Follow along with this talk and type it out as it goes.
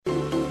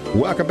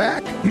Welcome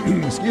back.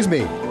 Excuse me,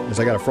 as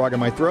I got a frog in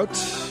my throat.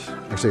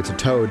 Actually, it's a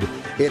toad.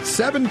 It's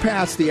 7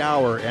 past the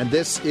hour, and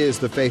this is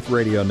the Faith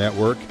Radio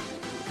Network.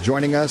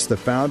 Joining us, the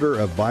founder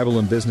of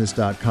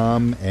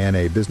BibleandBusiness.com and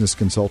a business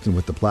consultant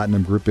with the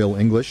Platinum Group, Bill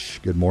English.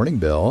 Good morning,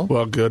 Bill.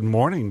 Well, good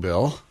morning,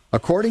 Bill.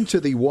 According to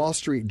the Wall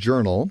Street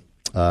Journal,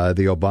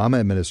 the Obama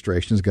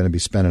administration is going to be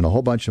spending a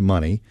whole bunch of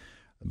money,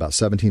 about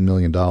 $17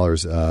 million,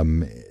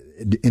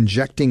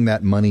 injecting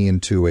that money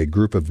into a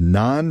group of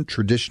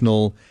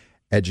non-traditional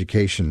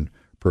education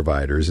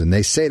providers. And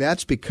they say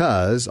that's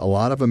because a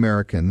lot of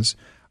Americans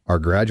are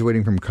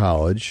graduating from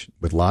college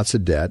with lots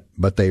of debt,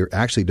 but they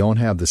actually don't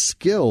have the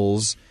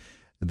skills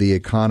the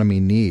economy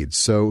needs.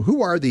 So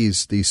who are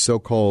these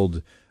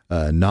so-called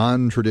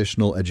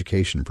non-traditional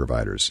education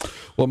providers?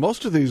 Well,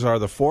 most of these are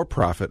the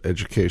for-profit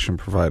education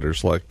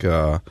providers, like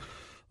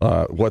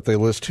what they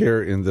list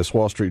here in this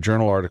Wall Street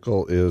Journal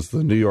article is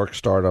the New York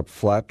startup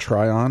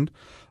Flatrion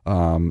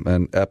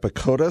and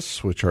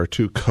Epicodus, which are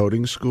two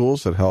coding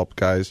schools that help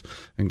guys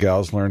and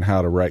gals learn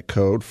how to write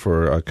code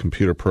for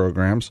computer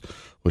programs,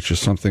 which is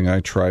something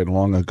I tried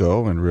long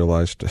ago and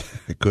realized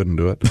I couldn't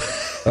do it.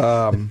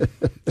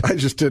 I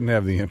just didn't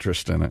have the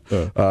interest in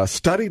it.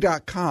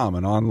 Study.com,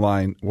 an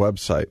online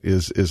website,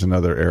 is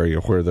another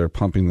area where they're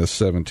pumping this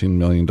 $17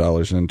 million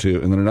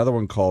into. And then another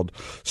one called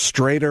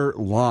Straighter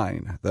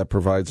Line that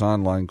provides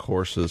online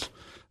courses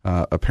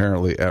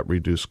apparently at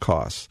reduced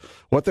costs.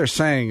 What they're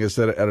saying is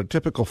that at a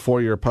typical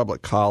four-year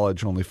public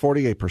college, only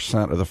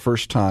 48% of the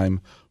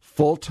first-time,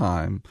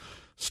 full-time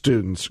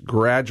students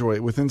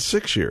graduate within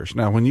 6 years.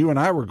 Now, when you and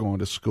I were going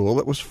to school,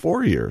 it was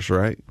 4 years,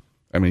 right?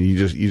 I mean, you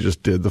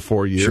just did the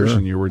 4 years Sure.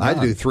 and you were done. I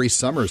had to do 3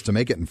 summers to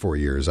make it in 4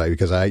 years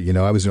because I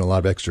was doing a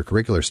lot of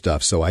extracurricular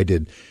stuff. So I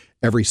did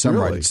every summer.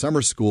 Really? I did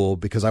summer school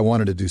because I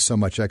wanted to do so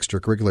much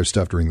extracurricular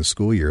stuff during the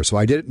school year. So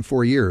I did it in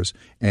 4 years,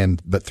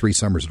 but 3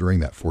 summers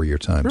during that 4-year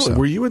time. Really? So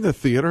Were you in the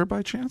theater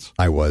by chance?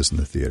 I was in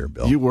the theater,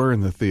 Bill. You were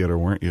in the theater,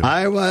 weren't you?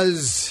 I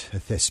was a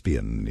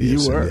thespian.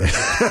 Yes. You were.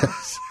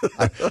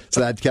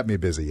 So that kept me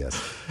busy, yes.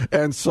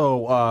 And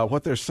so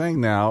what they're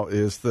saying now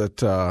is that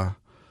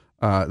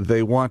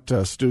they want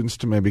students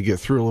to maybe get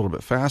through a little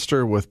bit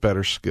faster with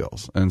better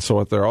skills. And so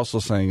what they're also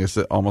saying is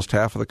that almost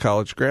half of the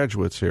college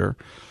graduates here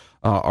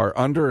are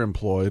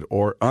underemployed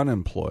or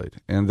unemployed.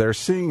 And they're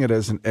seeing it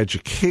as an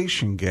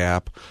education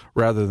gap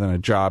rather than a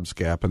jobs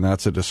gap. And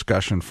that's a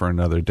discussion for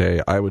another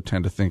day. I would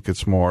tend to think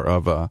it's more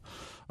of a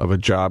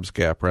jobs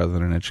gap rather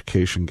than an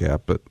education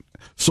gap. But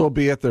so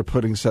be it, they're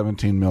putting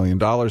 $17 million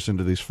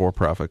into these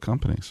for-profit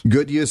companies.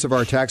 Good use of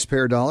our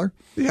taxpayer dollar?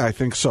 Yeah, I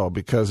think so,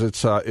 because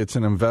it's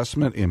an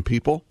investment in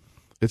people.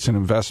 It's an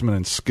investment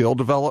in skill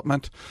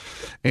development,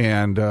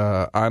 and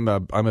I'm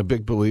a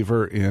big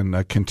believer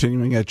in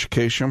continuing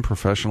education,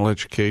 professional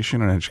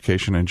education, and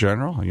education in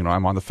general. You know,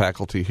 I'm on the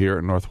faculty here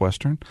at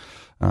Northwestern,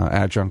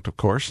 adjunct, of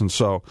course, and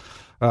so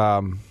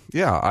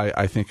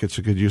I think it's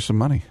a good use of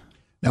money.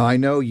 Now, I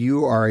know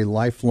you are a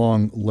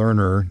lifelong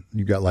learner.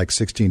 You've got like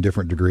 16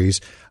 different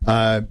degrees.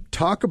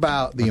 Talk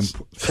about the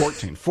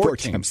 14.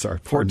 I'm sorry.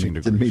 14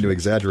 degrees. Didn't mean to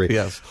exaggerate.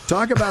 Yes.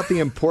 Talk about the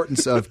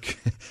importance of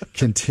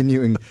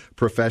continuing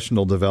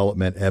professional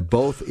development,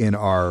 both in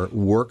our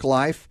work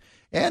life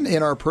and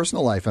in our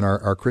personal life and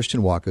our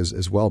Christian walk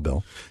as well,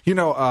 Bill. You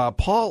know,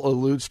 Paul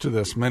alludes to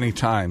this many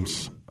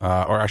times,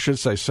 or I should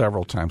say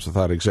several times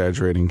without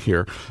exaggerating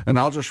here. And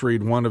I'll just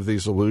read one of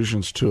these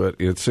allusions to it.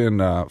 It's in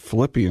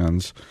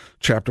Philippians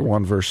chapter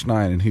 1, verse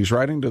 9. And he's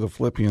writing to the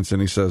Philippians,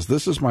 and he says,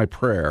 "This is my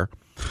prayer,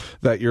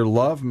 that your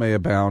love may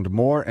abound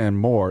more and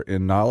more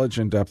in knowledge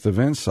and depth of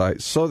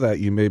insight, so that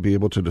you may be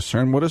able to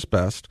discern what is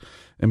best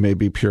and may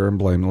be pure and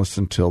blameless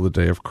until the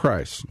day of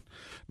Christ."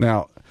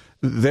 Now,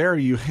 there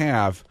you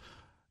have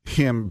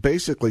him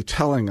basically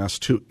telling us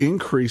to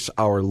increase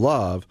our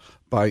love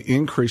by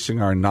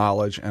increasing our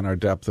knowledge and our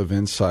depth of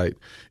insight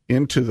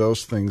into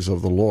those things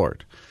of the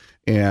Lord.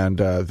 And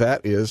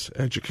that is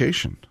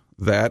education.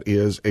 That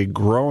is a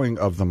growing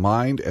of the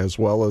mind as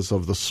well as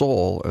of the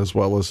soul as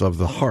well as of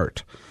the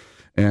heart.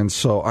 And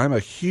so I'm a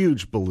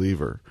huge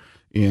believer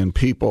in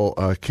people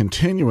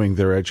continuing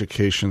their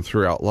education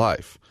throughout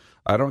life.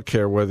 I don't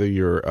care whether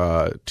you're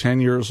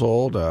 10 years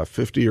old,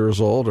 50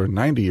 years old, or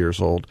 90 years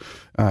old.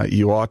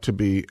 You ought to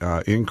be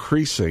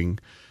increasing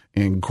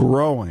and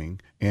growing,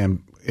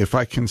 and if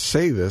I can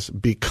say this,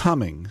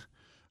 becoming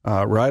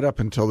right up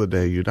until the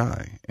day you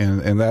die.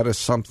 And that is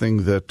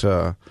something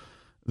that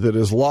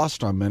is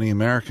lost on many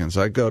Americans.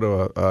 I go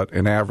to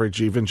an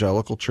average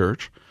evangelical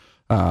church.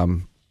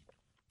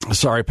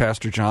 Sorry,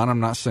 Pastor John, I'm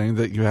not saying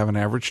that you have an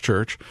average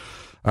church.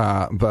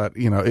 But,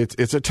 you know,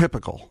 it's a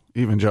typical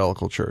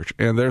evangelical church.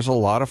 And there's a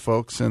lot of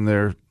folks in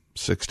their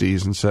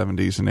 60s and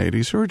 70s and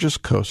 80s who are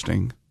just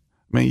coasting.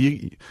 I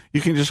mean,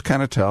 you can just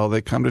kind of tell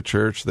they come to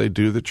church, they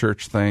do the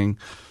church thing.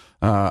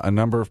 A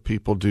number of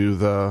people do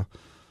the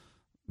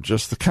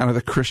kind of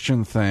the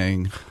Christian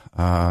thing.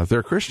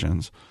 They're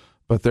Christians,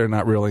 but they're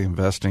not really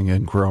investing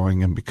in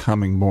growing and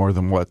becoming more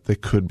than what they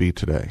could be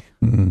today.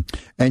 Mm-hmm.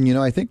 And,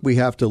 I think we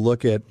have to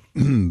look at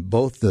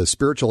both the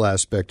spiritual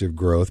aspect of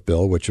growth,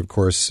 Bill, which, of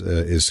course,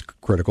 is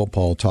critical.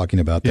 Paul talking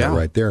about that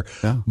right there.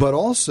 Yeah. But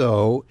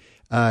also,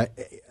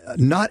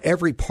 not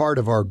every part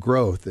of our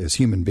growth as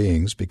human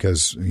beings,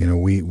 because,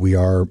 we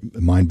are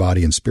mind,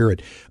 body, and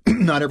spirit.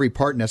 Not every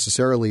part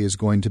necessarily is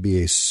going to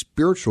be a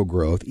spiritual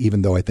growth,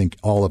 even though I think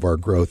all of our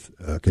growth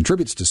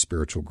contributes to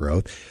spiritual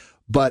growth.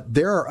 But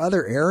there are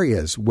other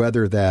areas,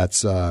 whether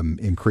that's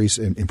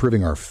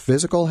improving our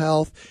physical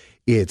health,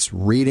 it's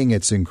reading,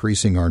 it's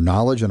increasing our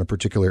knowledge in a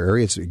particular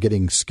area, it's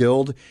getting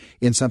skilled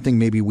in something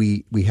maybe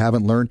we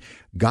haven't learned.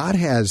 God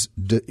has,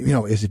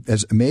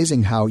 it's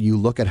amazing how you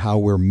look at how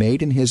we're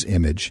made in His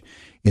image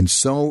in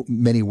so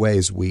many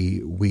ways.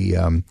 We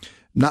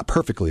not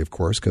perfectly, of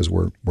course, because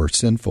we're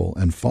sinful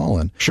and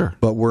fallen. Sure.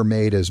 But we're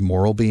made as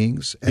moral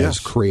beings, as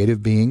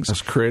creative beings.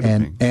 As creative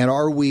beings. And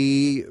are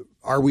we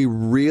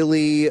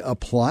really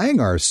applying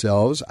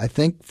ourselves? I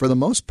think for the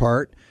most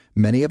part,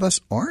 many of us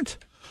aren't.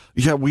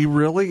 Yeah, we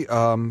really,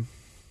 boy,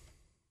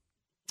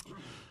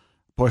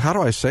 how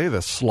do I say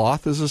this?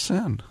 Sloth is a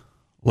sin.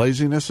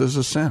 Laziness is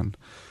a sin.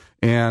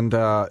 And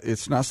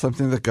it's not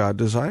something that God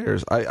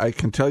desires. I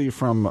can tell you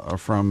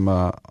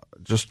from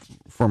just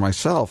for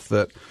myself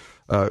that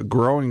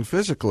growing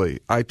physically,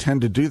 I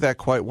tend to do that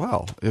quite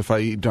well. If I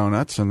eat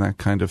donuts and that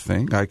kind of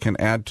thing, I can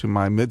add to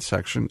my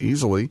midsection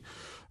easily.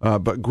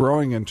 But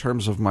growing in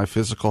terms of my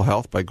physical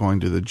health by going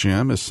to the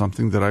gym is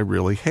something that I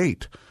really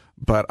hate.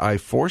 But I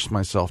force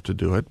myself to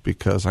do it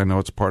because I know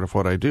it's part of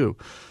what I do.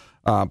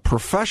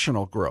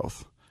 Professional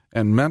growth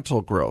and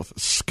mental growth,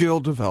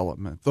 skill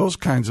development, those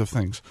kinds of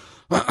things.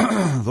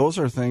 Those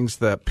are things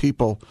that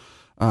people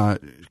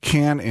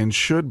can and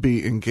should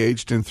be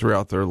engaged in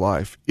throughout their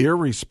life,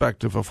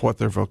 irrespective of what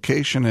their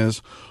vocation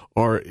is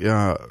or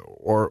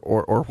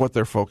what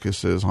their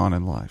focus is on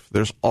in life.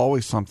 There's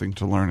always something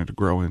to learn and to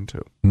grow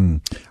into.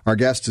 Our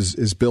guest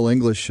is Bill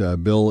English.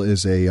 Bill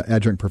is a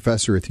adjunct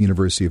professor at the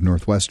University of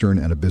Northwestern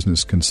and a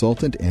business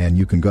consultant, and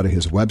you can go to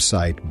his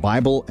website,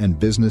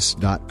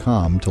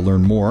 BibleandBusiness.com, to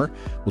learn more.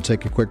 We'll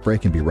take a quick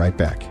break and be right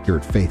back here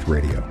at Faith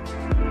Radio.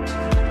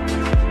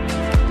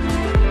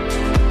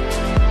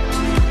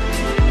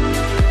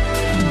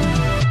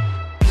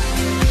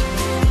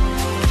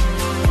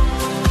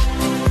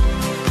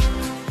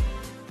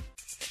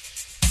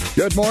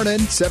 Good morning,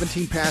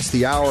 17 past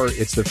the hour.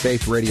 It's the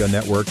Faith Radio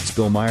Network. It's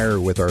Bill Meyer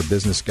with our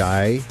business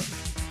guy,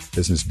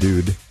 business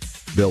dude,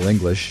 Bill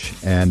English.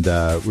 And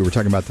we were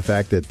talking about the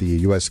fact that the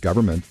U.S.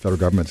 government, federal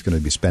government, is going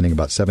to be spending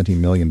about $17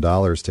 million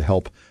to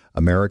help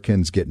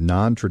Americans get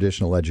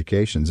non-traditional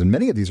educations. And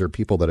many of these are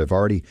people that have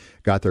already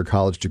got their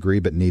college degree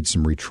but need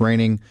some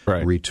retraining,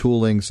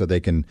 retooling, so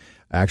they can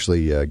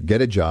actually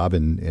get a job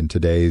in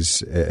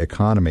today's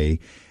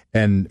economy.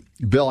 And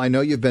Bill, I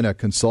know you've been a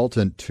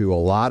consultant to a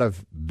lot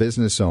of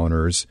business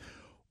owners.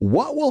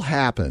 What will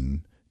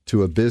happen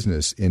to a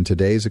business in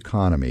today's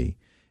economy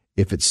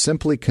if it's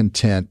simply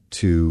content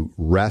to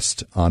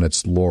rest on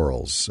its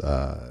laurels?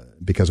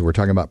 Because we're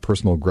talking about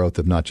personal growth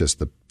of not just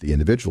the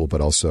individual,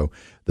 but also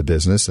the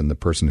business and the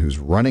person who's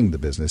running the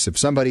business. If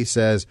somebody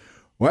says,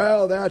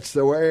 well, that's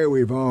the way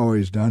we've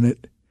always done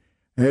it,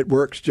 it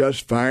works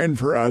just fine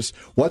for us,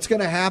 what's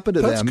going to happen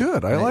to them? That's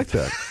good. I like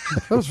that.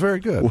 That was very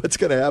good. What's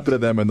going to happen to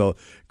them in the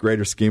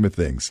greater scheme of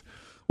things?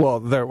 Well,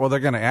 they're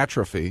going to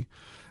atrophy,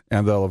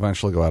 and they'll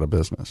eventually go out of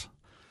business.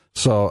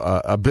 So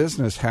a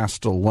business has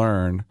to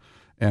learn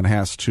and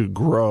has to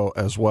grow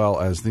as well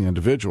as the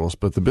individuals,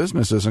 but the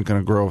business isn't going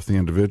to grow if the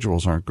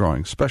individuals aren't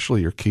growing,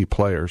 especially your key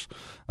players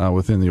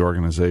within the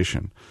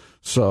organization.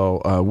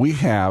 So we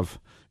have,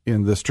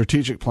 in the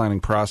strategic planning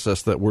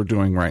process that we're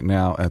doing right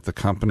now at the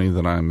company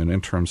that I'm an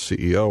interim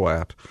CEO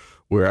at,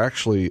 we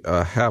actually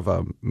have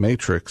a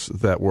matrix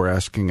that we're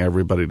asking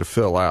everybody to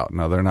fill out.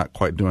 Now, they're not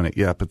quite doing it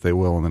yet, but they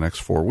will in the next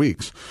 4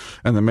 weeks.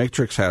 And the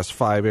matrix has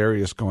 5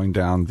 areas going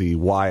down the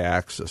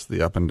y-axis,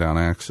 the up and down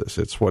axis.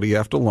 It's what do you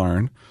have to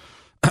learn,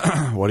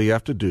 what do you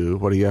have to do,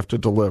 what do you have to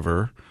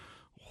deliver,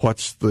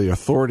 what's the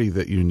authority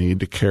that you need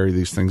to carry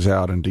these things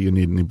out, and do you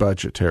need any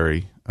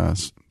budgetary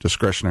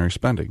discretionary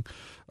spending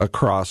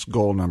across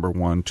goal number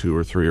 1, 2,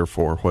 or 3, or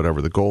 4,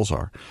 whatever the goals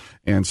are.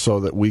 And so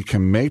that we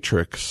can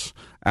matrix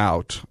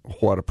out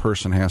what a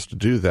person has to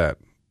do that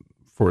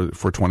for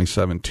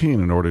 2017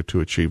 in order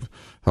to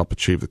help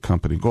achieve the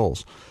company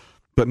goals.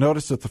 But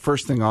notice that the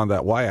first thing on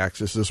that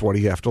y-axis is what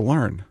do you have to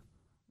learn?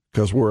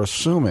 Because we're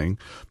assuming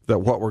that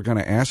what we're going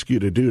to ask you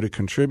to do to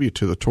contribute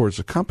towards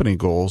the company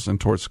goals and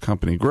towards the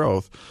company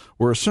growth,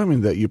 we're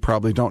assuming that you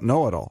probably don't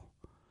know it all.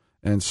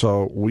 And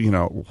so,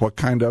 what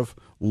kind of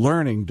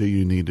learning do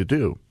you need to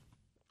do?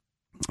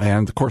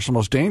 And, of course, the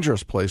most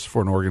dangerous place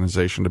for an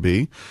organization to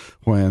be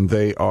when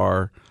they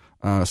are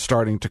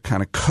starting to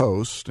kind of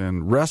coast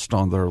and rest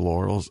on their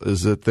laurels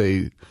is that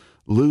they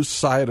lose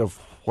sight of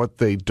what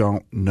they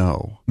don't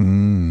know.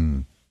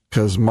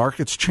 Because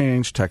markets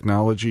change,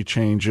 technology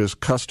changes,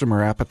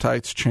 customer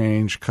appetites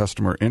change,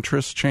 customer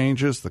interest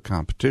changes, the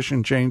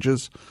competition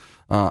changes.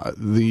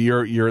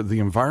 The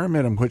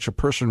environment in which a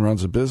person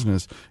runs a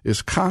business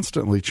is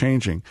constantly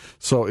changing.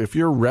 So if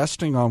you're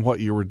resting on what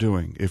you were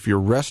doing, if you're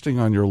resting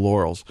on your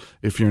laurels,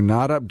 if you're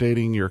not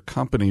updating your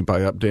company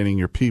by updating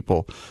your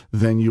people,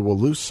 then you will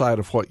lose sight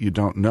of what you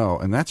don't know.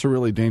 And that's a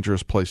really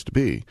dangerous place to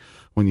be.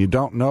 When you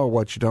don't know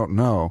what you don't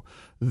know,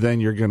 then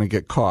you're going to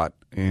get caught,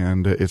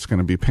 and it's going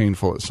to be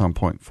painful at some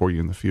point for you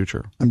in the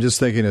future. I'm just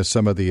thinking of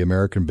some of the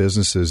American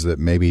businesses that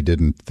maybe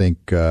didn't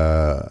think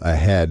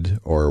ahead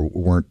or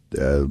weren't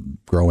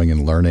growing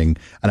and learning.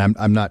 And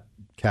I'm not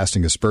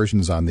casting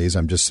aspersions on these.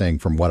 I'm just saying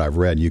from what I've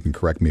read, you can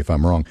correct me if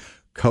I'm wrong.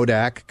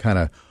 Kodak kind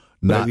of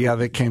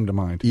they came to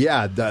mind.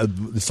 Yeah,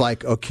 it's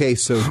like, okay,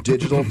 so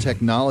digital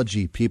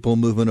technology, people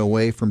moving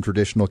away from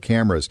traditional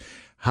cameras.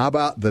 How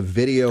about the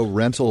video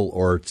rental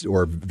or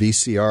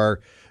VCR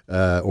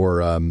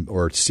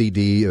or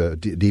CD,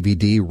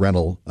 DVD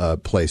rental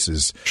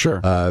places?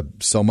 Sure.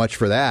 So much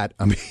for that.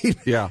 I mean,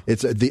 yeah.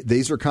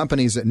 These are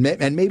companies that,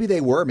 and maybe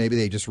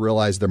they just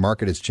realized their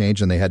market has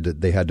changed and they had to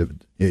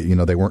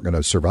they weren't going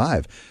to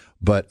survive.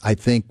 But I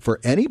think for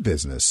any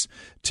business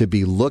to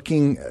be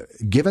looking,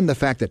 given the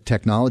fact that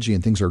technology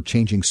and things are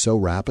changing so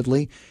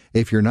rapidly,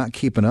 if you're not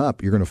keeping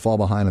up, you're going to fall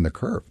behind on the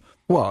curve.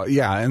 Well,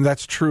 yeah, and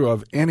that's true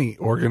of any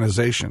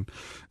organization.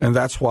 And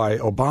that's why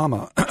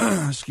Obama,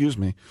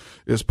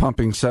 is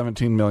pumping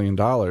 $17 million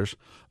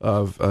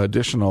of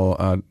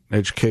additional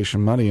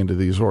education money into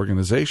these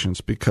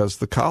organizations because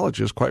the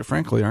colleges, quite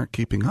frankly, aren't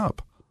keeping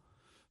up.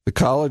 The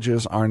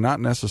colleges are not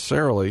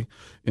necessarily,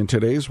 in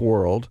today's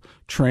world,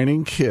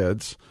 training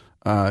kids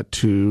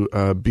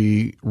to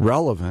be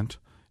relevant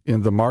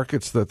in the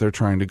markets that they're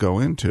trying to go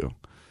into.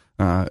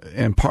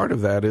 And part of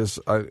that is,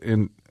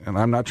 and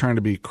I'm not trying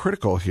to be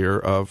critical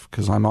here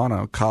because I'm on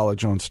a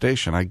college-owned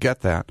station. I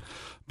get that.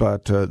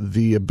 But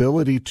the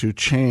ability to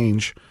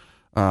change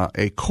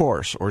a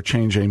course or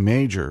change a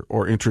major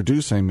or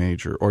introduce a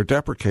major or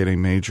deprecate a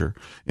major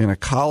in a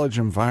college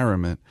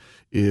environment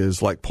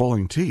is like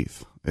pulling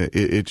teeth.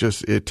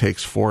 It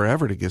takes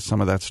forever to get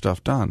some of that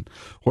stuff done.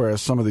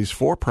 Whereas some of these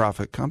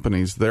for-profit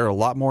companies, they're a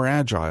lot more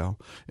agile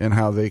in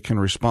how they can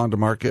respond to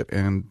market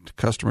and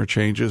customer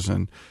changes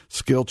and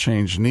skill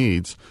change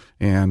needs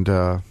and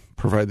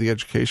provide the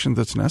education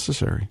that's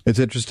necessary. It's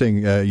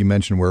interesting. You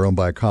mentioned we're owned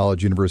by a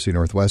college, University of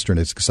Northwestern.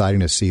 It's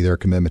exciting to see their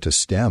commitment to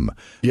STEM.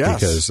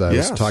 Yes. Because I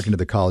was talking to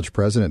the college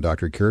president,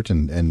 Dr.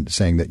 Curtin, and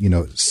saying that,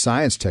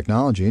 science,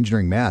 technology,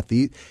 engineering, math,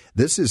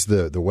 this is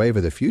the wave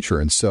of the future.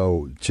 And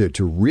so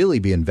to really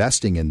be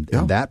investing in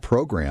that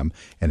program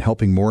and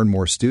helping more and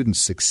more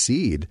students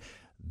succeed,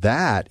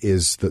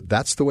 that's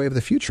the way of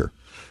the future.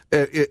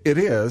 It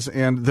is.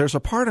 And there's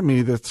a part of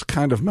me that's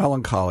kind of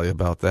melancholy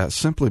about that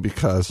simply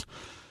because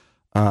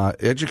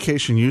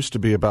education used to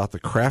be about the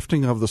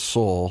crafting of the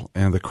soul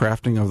and the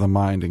crafting of the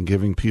mind and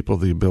giving people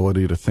the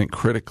ability to think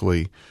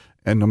critically.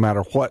 And no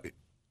matter what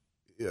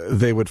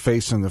they would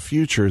face in the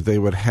future, they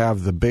would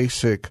have the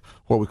basic,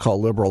 what we call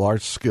liberal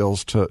arts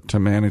skills to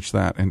manage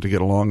that and to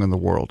get along in the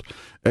world.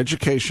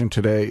 Education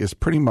today is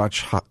pretty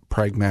much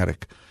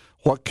pragmatic.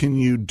 What can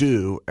you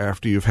do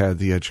after you've had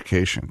the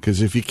education?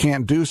 Because if you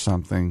can't do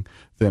something,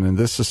 then in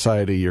this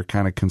society, you're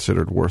kind of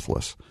considered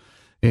worthless.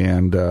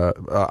 And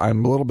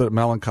I'm a little bit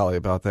melancholy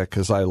about that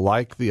because I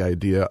like the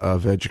idea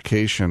of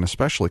education,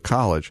 especially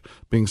college,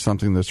 being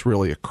something that's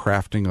really a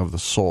crafting of the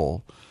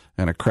soul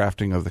and a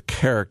crafting of the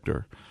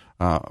character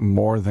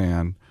more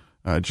than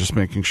just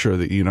making sure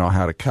that you know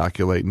how to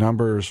calculate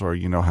numbers or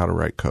you know how to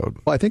write code.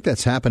 Well, I think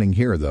that's happening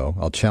here, though.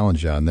 I'll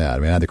challenge you on that. I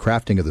mean, the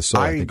crafting of the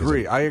soul. I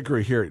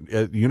agree. Here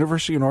at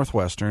University of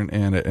Northwestern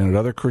and at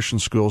other Christian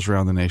schools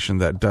around the nation,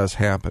 that does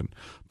happen.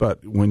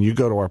 But when you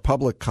go to our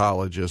public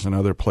colleges and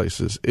other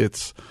places,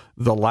 it's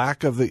the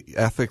lack of the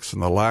ethics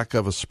and the lack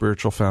of a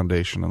spiritual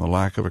foundation and the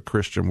lack of a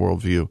Christian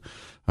worldview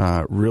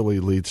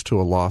really leads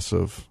to a loss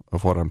of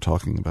what I'm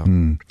talking about.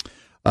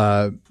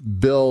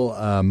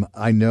 Bill,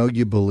 I know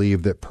you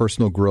believe that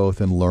personal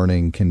growth and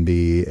learning can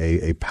be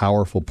a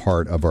powerful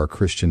part of our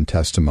Christian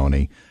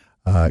testimony.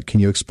 Can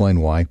you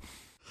explain why?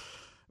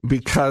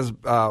 Because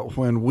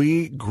when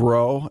we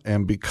grow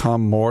and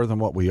become more than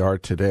what we are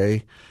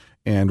today,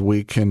 and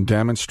we can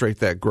demonstrate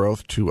that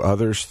growth to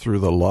others through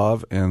the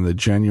love and the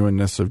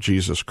genuineness of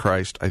Jesus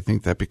Christ, I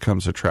think that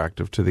becomes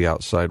attractive to the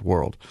outside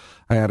world.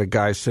 I had a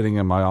guy sitting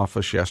in my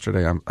office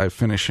yesterday. I'm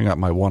finishing up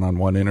my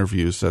one-on-one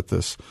interviews at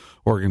this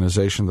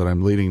organization that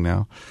I'm leading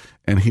now,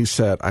 and he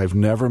said, "I've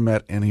never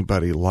met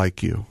anybody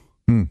like you,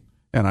 and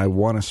I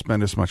want to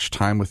spend as much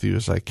time with you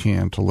as I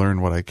can to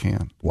learn what I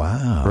can."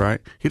 Wow.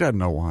 Right? He doesn't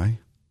know why.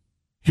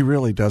 He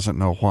really doesn't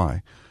know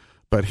why.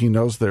 But he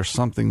knows there's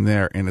something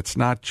there, and it's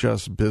not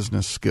just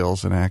business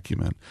skills and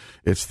acumen.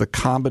 It's the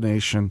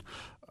combination,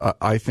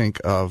 I think,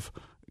 of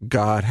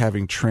God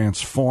having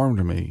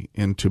transformed me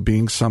into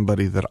being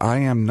somebody that I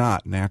am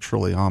not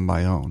naturally on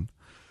my own,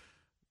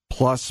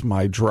 plus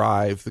my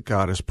drive that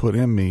God has put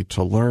in me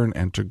to learn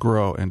and to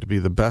grow and to be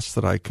the best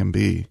that I can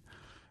be.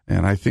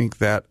 And I think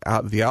that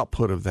the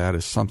output of that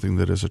is something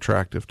that is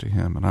attractive to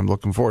him. And I'm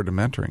looking forward to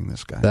mentoring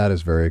this guy. That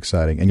is very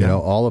exciting. And,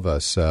 all of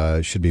us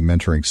should be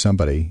mentoring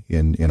somebody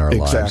in our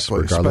lives.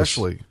 Exactly,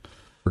 especially.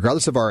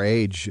 Regardless of our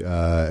age,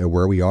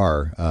 where we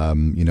are,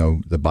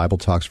 the Bible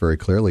talks very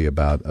clearly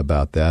about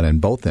that. And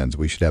both ends,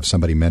 we should have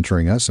somebody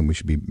mentoring us, and we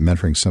should be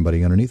mentoring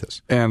somebody underneath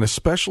us. And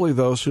especially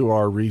those who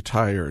are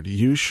retired,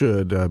 you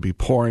should be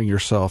pouring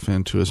yourself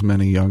into as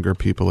many younger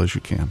people as you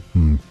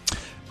can.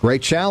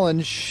 Great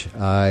challenge.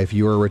 If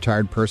you are a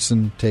retired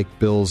person, take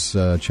Bill's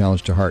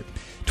challenge to heart.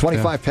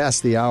 25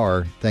 past the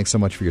hour. Thanks so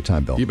much for your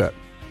time, Bill. You bet.